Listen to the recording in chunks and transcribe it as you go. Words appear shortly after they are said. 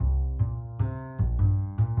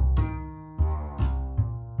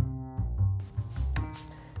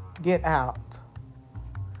Get out.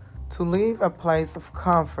 To leave a place of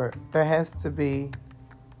comfort, there has to be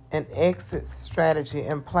an exit strategy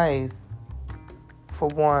in place for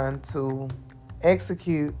one to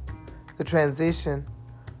execute the transition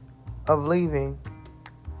of leaving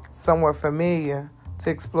somewhere familiar to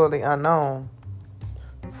explore the unknown.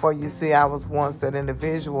 For you see, I was once that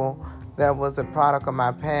individual that was a product of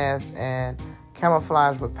my past and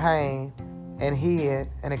camouflaged with pain and hid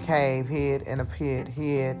in a cave, hid in a pit,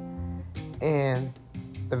 hid in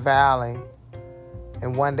the valley.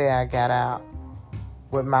 And one day I got out.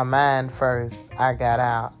 With my mind first, I got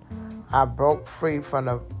out. I broke free from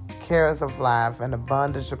the cares of life and the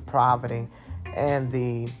bondage of poverty and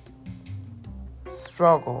the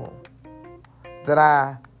struggle that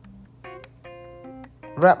I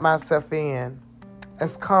wrapped myself in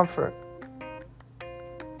as comfort.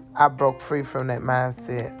 I broke free from that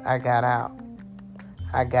mindset. I got out.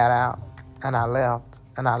 I got out and I left.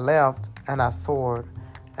 And I left and I soared.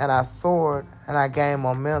 And I soared and I gained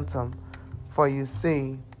momentum. For you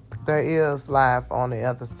see, there is life on the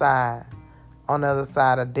other side. On the other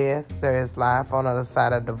side of death, there is life. On the other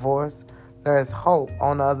side of divorce, there is hope.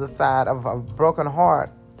 On the other side of a broken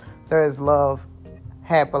heart, there is love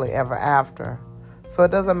happily ever after. So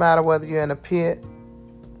it doesn't matter whether you're in a pit.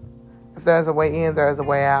 If there's a way in, there's a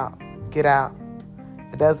way out. Get out.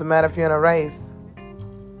 It doesn't matter if you're in a race.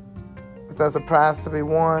 If there's a prize to be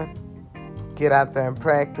won, get out there and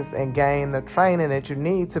practice and gain the training that you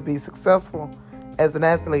need to be successful as an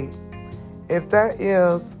athlete. If there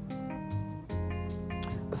is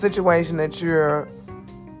a situation that you're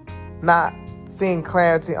not seeing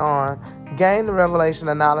clarity on, gain the revelation,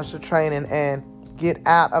 the knowledge, the training, and get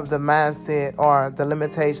out of the mindset or the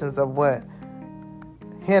limitations of what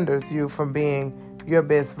hinders you from being your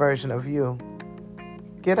best version of you.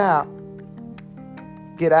 Get out.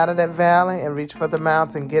 Get out of that valley and reach for the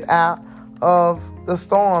mountain. Get out of the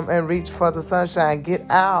storm and reach for the sunshine. Get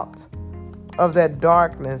out of that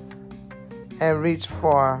darkness and reach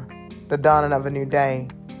for the dawning of a new day.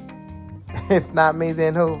 If not me,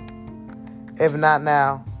 then who? If not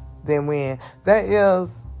now, then when? There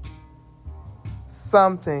is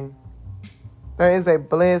something. There is a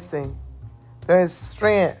blessing. There is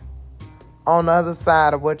strength on the other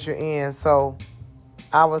side of what you're in. So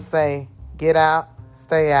I would say get out,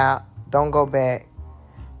 stay out, don't go back,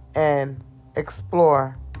 and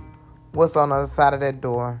explore what's on the other side of that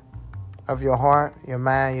door of your heart, your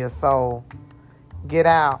mind, your soul. Get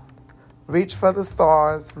out. Reach for the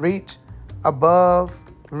stars. Reach above.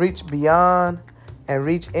 Reach beyond. And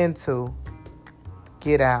reach into.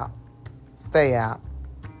 Get out. Stay out.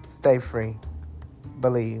 Stay free.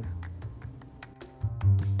 Believe.